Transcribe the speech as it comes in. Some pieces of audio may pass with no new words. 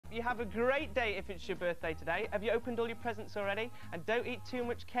you have a great day if it's your birthday today. Have you opened all your presents already? And don't eat too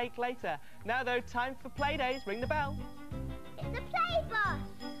much cake later. Now though, time for Playdays. Ring the bell. It's the play bus.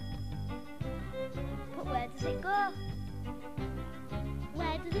 But where does it go?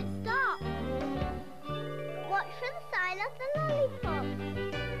 Where does it stop? Watch for the sign of the lollipop.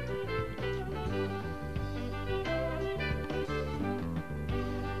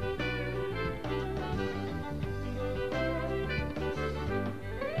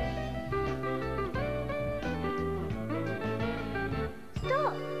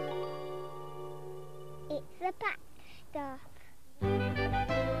 Stop! It's the back stop.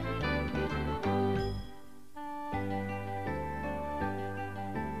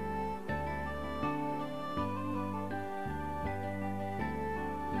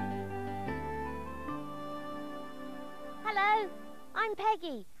 Hello, I'm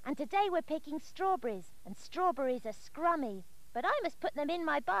Peggy, and today we're picking strawberries, and strawberries are scrummy, but I must put them in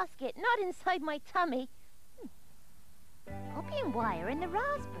my basket, not inside my tummy. Poppy and why are in the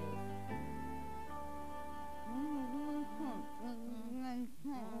raspberries?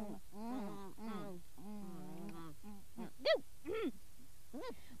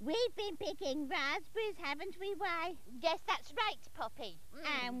 We've been picking raspberries, haven't we, Why? Yes, that's right, Poppy.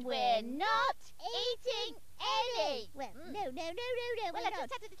 And we're not eating any. Well, no, Well, we're I not.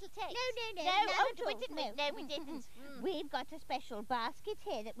 just had a little taste. No, No, not oh, at we all. didn't. No, we didn't. We've got a special basket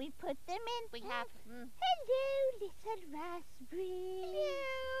here that we've put them in. We have. Hello, little raspberry.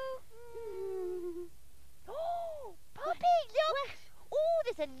 Hello. Oh, Poppy, look. Oh,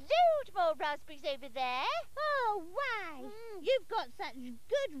 there's a load more raspberries over there. Oh, Why? You've got such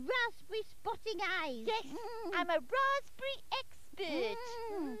good raspberry spotting eyes. Yes, I'm a raspberry expert.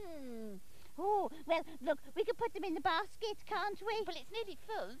 Oh, well, look, we can put them in the basket, can't we? Well, it's nearly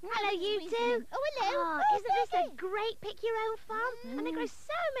full. Hello, you two. Oh, hello. Oh, isn't this a great pick-your-own farm? And they grow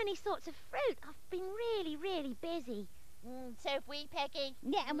so many sorts of fruit. I've been really, really busy. So have we, Peggy.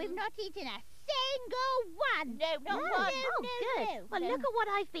 Yeah, and we've not eaten a single one. No, not one. Oh, good. Well, look at what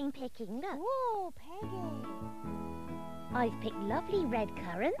I've been picking. Look. Oh, Peggy. I've picked lovely red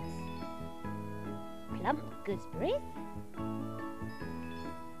currants, plump gooseberries,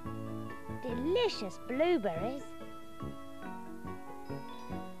 delicious blueberries,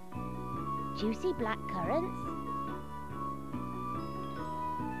 juicy black currants,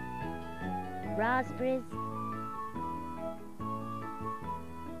 raspberries,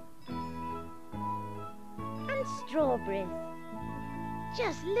 and strawberries.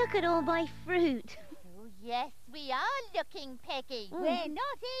 Just look at all my fruit. Oh, yes, we are looking, Peggy. We're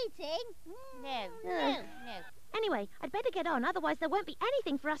not eating. No. Anyway, I'd better get on, otherwise there won't be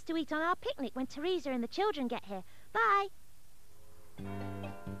anything for us to eat on our picnic when Teresa and the children get here. Bye!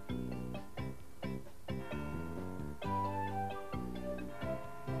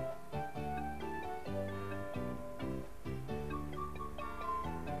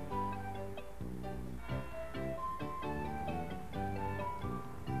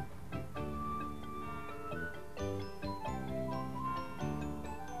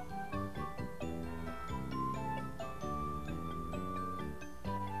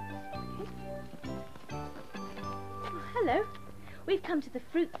 Hello. We've come to the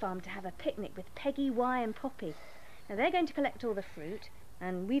fruit farm to have a picnic with Peggy, Why and Poppy. Now they're going to collect all the fruit,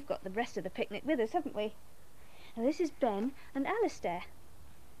 and we've got the rest of the picnic with us, haven't we? Now this is Ben and Alistair.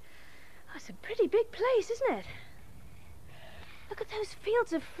 Oh, it's a pretty big place, isn't it? Look at those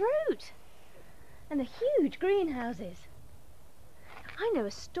fields of fruit and the huge greenhouses. I know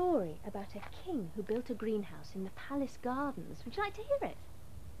a story about a king who built a greenhouse in the palace gardens. Would you like to hear it?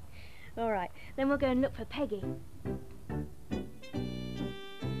 All right, then we'll go and look for Peggy.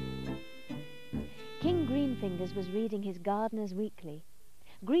 King Greenfingers was reading his Gardener's Weekly.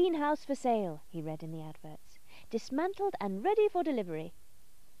 "Greenhouse for sale," he read in the adverts. "Dismantled and ready for delivery."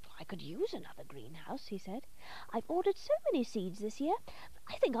 "I could use another greenhouse," he said. "I've ordered so many seeds this year.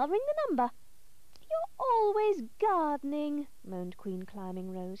 I think I'll ring the number." "You're always gardening," moaned Queen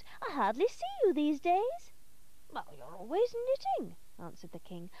Climbing Rose. "I hardly see you these days." "Well, you're always knitting," answered the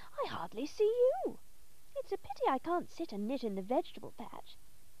king. "I hardly see you. It's a pity I can't sit and knit in the vegetable patch.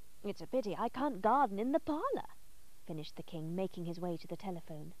 It's a pity I can't garden in the parlour," finished the king, making his way to the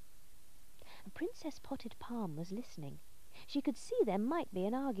telephone. Princess Potted Palm was listening. She could see there might be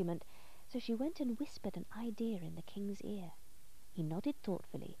an argument, so she went and whispered an idea in the king's ear. He nodded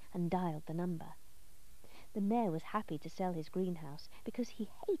thoughtfully and dialed the number. The mayor was happy to sell his greenhouse because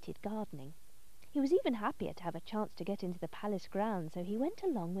he hated gardening. He was even happier to have a chance to get into the palace grounds, so he went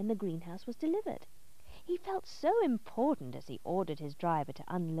along when the greenhouse was delivered. He felt so important as he ordered his driver to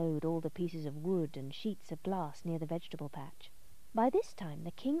unload all the pieces of wood and sheets of glass near the vegetable patch. By this time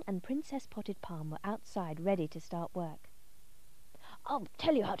the King and Princess Potted Palm were outside ready to start work. "I'll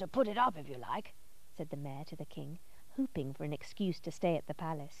tell you how to put it up if you like," said the Mayor to the King, hoping for an excuse to stay at the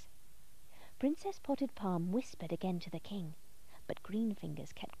palace. Princess Potted Palm whispered again to the King, but Green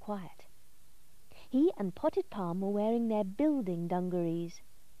Fingers kept quiet. He and Potted Palm were wearing their building dungarees.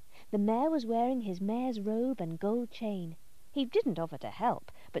 The Mayor was wearing his mayor's robe and gold chain. He didn't offer to help,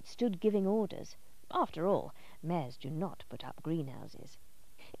 but stood giving orders. After all, mayors do not put up greenhouses.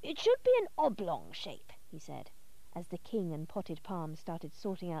 "It should be an oblong shape," he said, as the King and Potted Palm started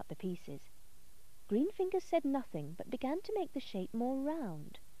sorting out the pieces. Green Fingers said nothing, but began to make the shape more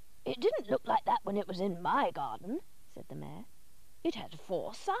round. "It didn't look like that when it was in my garden," said the Mayor. "It has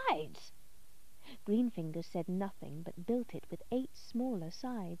 4 sides." Green Fingers said nothing, but built it with 8 smaller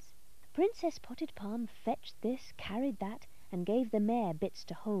sides. Princess Potted Palm fetched this, carried that, and gave the Mayor bits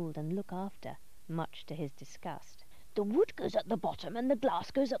to hold and look after, much to his disgust. "The wood goes at the bottom and the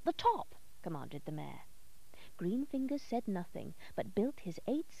glass goes at the top," commanded the Mayor. Green Fingers said nothing, but built his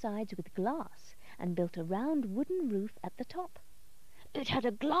 8 sides with glass, and built a round wooden roof at the top. "It had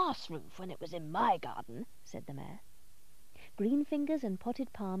a glass roof when it was in my garden," said the Mayor. Green Fingers and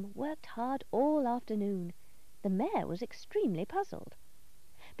Potted Palm worked hard all afternoon. The Mayor was extremely puzzled.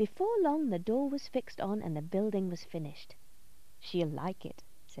 Before long the door was fixed on and the building was finished. "She'll like it,"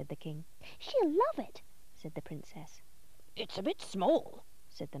 said the King. "She'll love it," said the Princess. "It's a bit small,"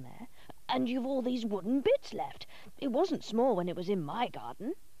 said the Mayor, "and you've all these wooden bits left. It wasn't small when it was in my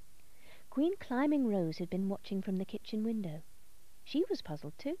garden." Queen Climbing Rose had been watching from the kitchen window. She was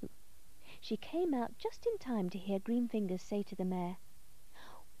puzzled too. She came out just in time to hear Green Fingers say to the Mayor,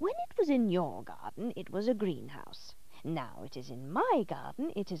 "When it was in your garden, it was a greenhouse. Now it is in my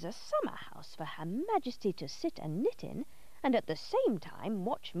garden, it is a summer house for Her Majesty to sit and knit in, and at the same time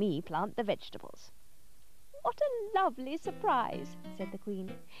watch me plant the vegetables." "What a lovely surprise," said the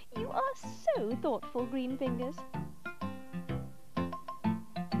Queen. "You are so thoughtful, Green Fingers."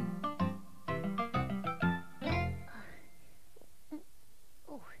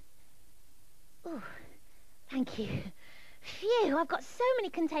 Oh, thank you. Phew, I've got so many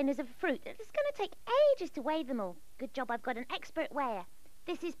containers of fruit. It's going to take ages to weigh them all. Good job I've got an expert weigher.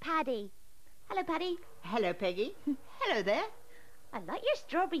 This is Paddy. Hello, Paddy. Hello, Peggy. Hello there. I like your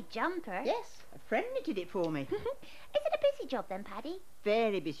strawberry jumper. Yes, a friend knitted it for me. Is it a busy job then, Paddy?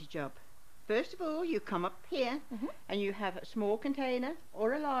 Very busy job. First of all, you come up here and you have a small container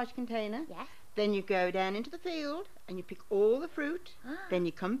or a large container. Yes. Then you go down into the field and you pick all the fruit. Then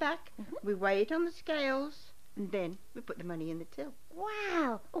you come back, we weigh it on the scales, and then we put the money in the till.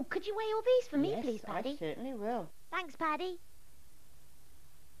 Wow. Oh, could you weigh all these for me, please, Paddy? I certainly will. Thanks, Paddy.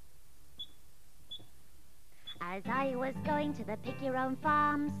 As I was going to the pick-your-own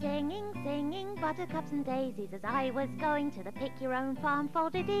farm, singing, singing buttercups and daisies. As I was going to the pick-your-own farm,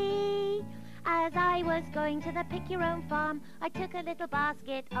 fold-a-dee. As I was going to the pick-your-own farm, I took a little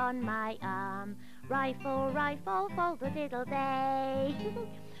basket on my arm. Rifle, rifle, fold-a-diddle-day.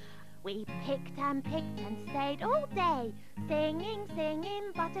 We picked and stayed all day, singing,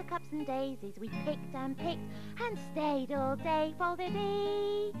 singing buttercups and daisies. We picked and stayed all day,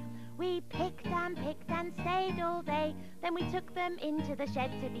 fold-a-dee. We picked and stayed all day. Then we took them into the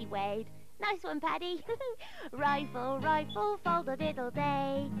shed to be weighed. Nice one, Paddy. Rifle, rifle,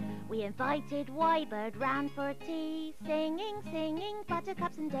 fold-a-diddle-day. We invited Y-Bird round for tea, singing, singing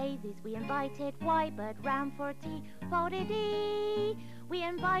buttercups and daisies. We invited Y-Bird round for tea, fold-a-dee. We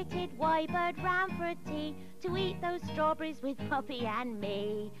invited Y-Bird round for tea to eat those strawberries with Poppy and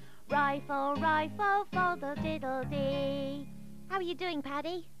me. Rifle, rifle, fold-a-diddle-dee. How are you doing,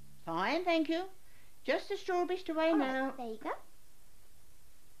 Paddy? Fine, thank you. Just the strawberries to weigh now. There you go.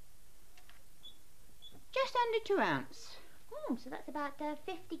 Just under 2 ounces. So that's about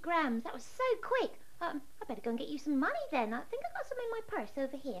 50 grams. That was so quick. I better go and get you some money then. I think I've got some in my purse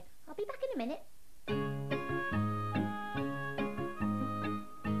over here. I'll be back in a minute.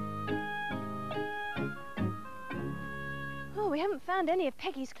 Oh, we haven't found any of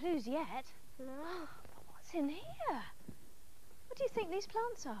Peggy's clues yet. No. What's in here? What do you think these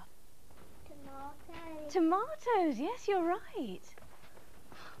plants are? Tomatoes. Tomatoes, yes, you're right.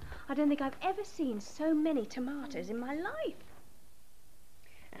 I don't think I've ever seen so many tomatoes in my life.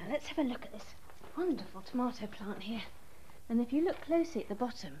 Now, let's have a look at this wonderful tomato plant here. And if you look closely at the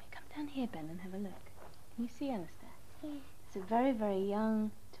bottom, come down here, Ben, and have a look. Can you see, Alistair? Yeah. It's a very, very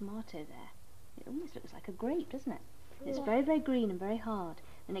young tomato there. It almost looks like a grape, doesn't it? It's Yeah. very, very green and very hard.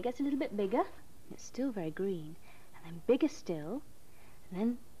 Then it gets a little bit bigger. It's still very green. And then bigger still. And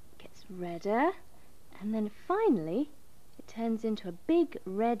then it gets redder. And then finally, it turns into a big,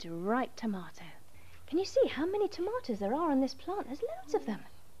 red, ripe tomato. Can you see how many tomatoes there are on this plant? There's loads of them.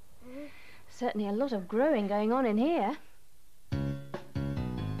 Certainly a lot of growing going on in here.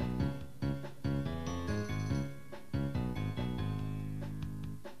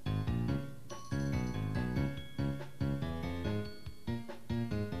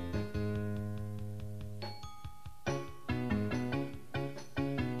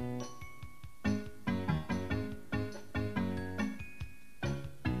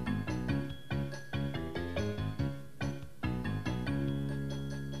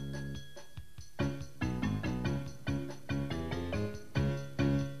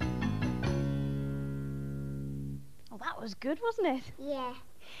 That was good, wasn't it? Yeah.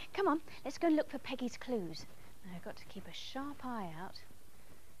 Come on, let's go and look for Peggy's clues. Now, I've got to keep a sharp eye out.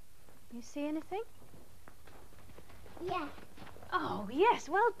 You see anything? Yeah. Oh, yes,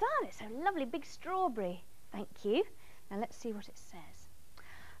 well done. It's a lovely big strawberry. Thank you. Now, let's see what it says.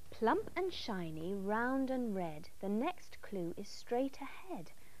 Plump and shiny, round and red. The next clue is straight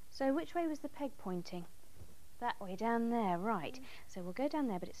ahead. So which way was the peg pointing? That way, down there, right. So we'll go down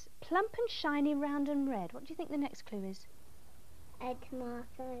there, but it's plump and shiny, round and red. What do you think the next clue is? A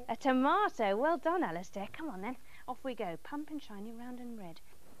tomato. A tomato. Well done, Alistair. Come on, then. Off we go. Plump and shiny, round and red.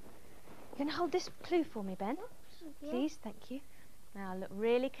 You going to hold this clue for me, Ben? Yeah. Please, thank you. Now, look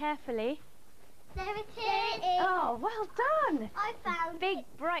really carefully. There it is. Oh, well done. I found Big,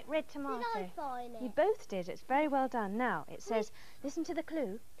 it. bright red tomato. Did I find it? You both did. It's very well done. Now, it says, listen to the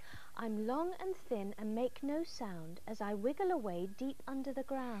clue. I'm long and thin and make no sound as I wiggle away deep under the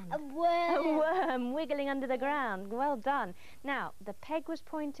ground. A worm. A worm wiggling under the ground. Well done. Now, the peg was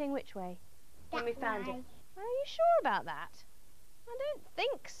pointing which way? When we found it. Are you sure about that? I don't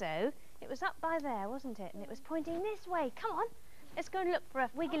think so. It was up by there, wasn't it? And it was pointing this way. Come on. Let's go and look for a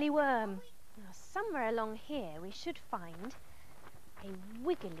wiggly worm. Now, somewhere along here we should find a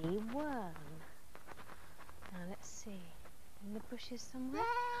wiggly worm. Now, let's see. In the bushes somewhere?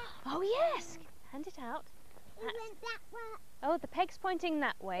 Oh, yes! Hand it out. It went that way. Oh, the peg's pointing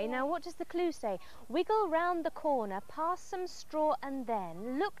that way. Now, what does the clue say? Wiggle round the corner, pass some straw, and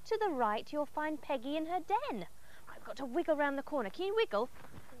then look to the right, you'll find Peggy in her den. I've got to wiggle round the corner. Can you wiggle?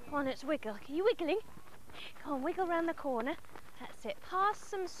 Come on, let's wiggle. Are you wiggling? Come on, wiggle round the corner. That's it. Pass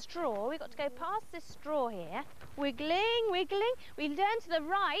some straw. We've got to go past this straw here. Wiggling, wiggling. We turn to the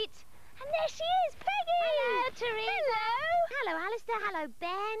right. And there she is, Peggy! Hello, Teresa. Hello! Hello, Alistair. Hello,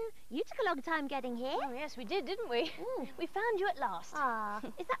 Ben. You took a long time getting here. Oh, yes, we did, didn't we? We found you at last. Ah,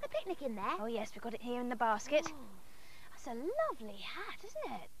 is that the picnic in there? Oh, yes, we've got it here in the basket. That's a lovely hat, isn't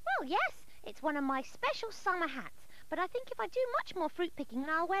it? Well, yes. It's one of my special summer hats. But I think if I do much more fruit picking,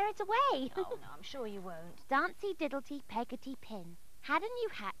 I'll wear it away. Oh, no, I'm sure you won't. Dancy diddlety peggotty pin. Had a new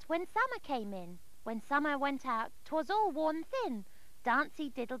hat when summer came in. When summer went out, 'twas all worn thin. Dancy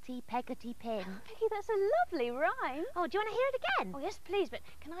diddlety peggotty pin. Peggy, that's a lovely rhyme. Oh, do you want to hear it again? Oh, yes, please, but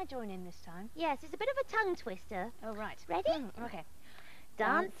can I join in this time? Yes, it's a bit of a tongue twister. Oh, right. Ready? Okay.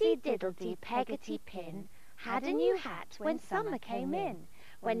 Dancy diddlety peggotty pin. Had a new hat when summer came in.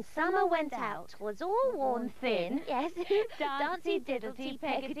 When summer went out, was all worn thin. Yes. Dancy diddlety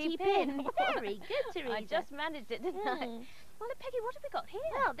peggotty pin. Very good, Teresa. I just managed it, didn't I? Well, Peggy, what have we got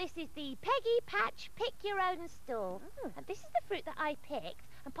here? Well, this is the Peggy Patch Pick Your Own Stall. And this is the fruit that I picked.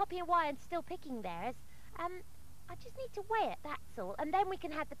 And Poppy and Wyan's still picking theirs. I just need to weigh it, that's all. And then we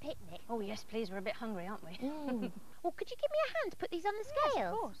can have the picnic. Oh, yes, please. We're a bit hungry, aren't we? Well, could you give me a hand to put these on the scales? Yes,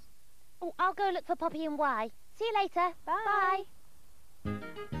 of course. Oh, I'll go look for Poppy and Y. See you later. Bye. Let's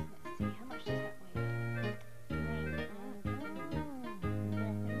see, how much does that weigh?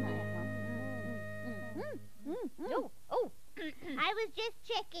 Oh. I was just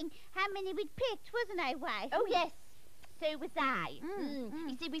checking how many we'd picked, wasn't I, Why? Oh, yes. So was I.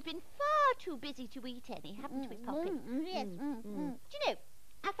 You see, we've been far too busy to eat any, haven't we, Poppy? Yes. Do you know,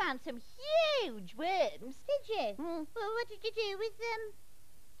 I found some huge worms. Did you? Well, what did you do with them?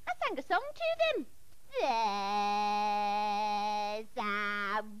 I sang a song to them. There's a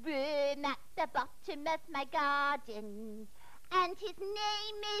worm at the bottom of my garden, and his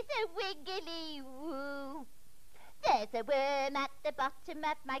name is a Wiggly Woo. There's a worm at the bottom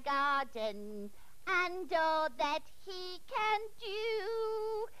of my garden, and all that he can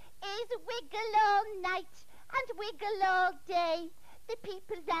do is wiggle all night and wiggle all day. The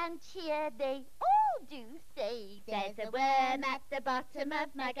people round here, they all do say, there's a worm at the bottom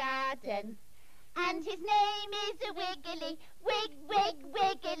of my garden, and his name is a Wiggly,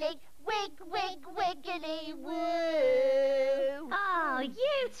 wiggly, wiggly Woo. Oh,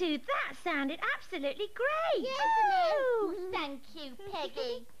 you two, that sounded absolutely great. Oh, thank you,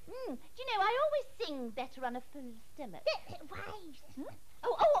 Peggy. Do you know, I always sing better on a full stomach. Why?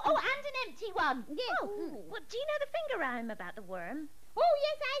 Oh, and an empty one. Yes. Well, do you know the finger rhyme about the worm? Oh,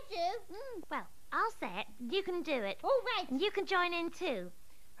 yes, I do. Well, I'll say it. You can do it. All right. And you can join in too.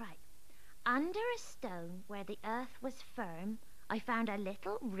 Right. Under a stone where the earth was firm, I found a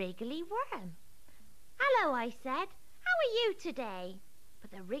little wriggly worm. Hello, I said. How are you today?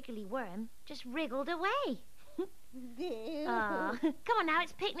 But the wriggly worm just wriggled away. Come on now,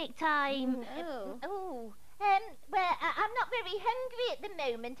 it's picnic time. Well, I'm not very hungry at the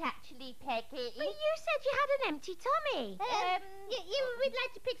moment, actually, Peggy. But you said you had an empty tummy. We'd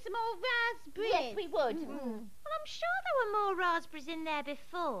like to pick some more raspberries. Yes, we would. Well, I'm sure there were more raspberries in there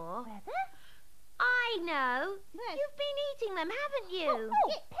before. Were there? I know. Yes. You've been eating them, haven't you?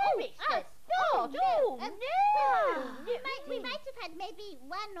 Perished. No. We might have had maybe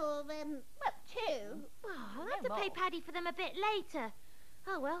one or, two. Oh, I'll have to pay Paddy for them a bit later.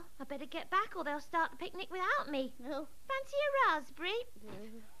 Oh, well, I better get back or they'll start the picnic without me. No. Fancy a raspberry?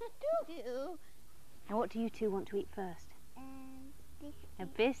 Do. And what do you two want to eat first? A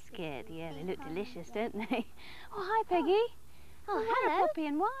biscuit. Yeah, they look delicious, don't they? Oh, hi, Peggy. Oh, hello, hello. Poppy,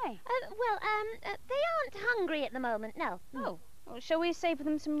 and why? They aren't hungry at the moment, no. Oh, well, shall we save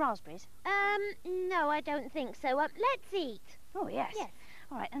them some raspberries? No, I don't think so. Let's eat. Oh, yes. Yes.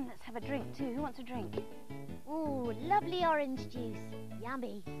 All right, and let's have a drink too. Who wants a drink? Ooh, lovely orange juice.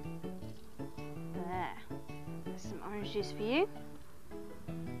 Yummy. There. There's some orange juice for you.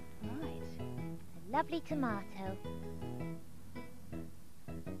 Right. A lovely tomato.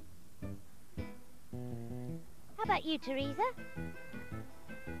 How about you, Teresa?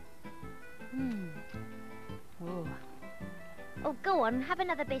 Oh. Oh, go on, have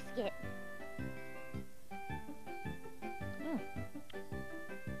another biscuit.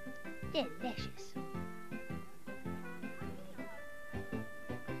 Delicious.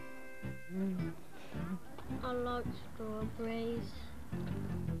 I like strawberries.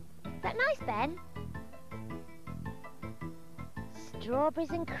 Is that nice, Ben?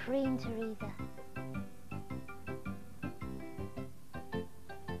 Strawberries and cream, Teresa.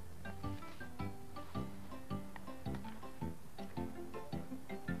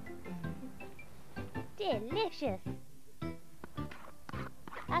 Delicious.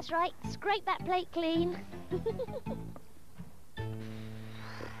 That's right, scrape that plate clean.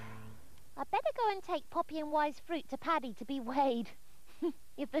 I better go and take Poppy and Wise fruit to Paddy to be weighed.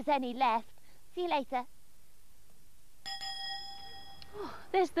 If there's any left. See you later. Oh,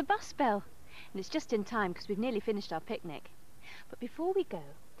 there's the bus bell. And it's just in time because we've nearly finished our picnic. But before we go,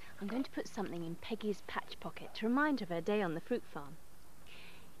 I'm going to put something in Peggy's patch pocket to remind her of her day on the fruit farm.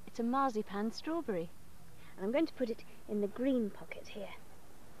 It's a marzipan strawberry. And I'm going to put it in the green pocket here.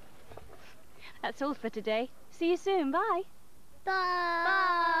 That's all for today. See you soon. Bye.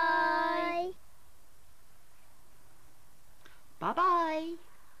 Bye. Bye-bye.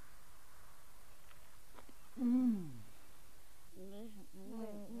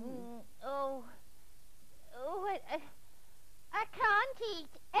 I can't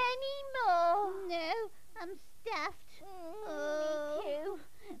eat any more. No, I'm stuffed. Me too.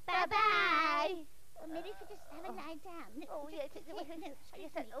 Bye-bye. Maybe if you just have a lie down. Oh, yes.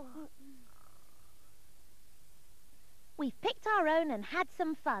 We've picked our own and had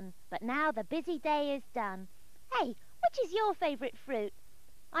some fun, but now the busy day is done. Hey, which is your favourite fruit?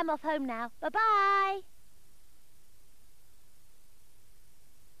 I'm off home now. Bye-bye.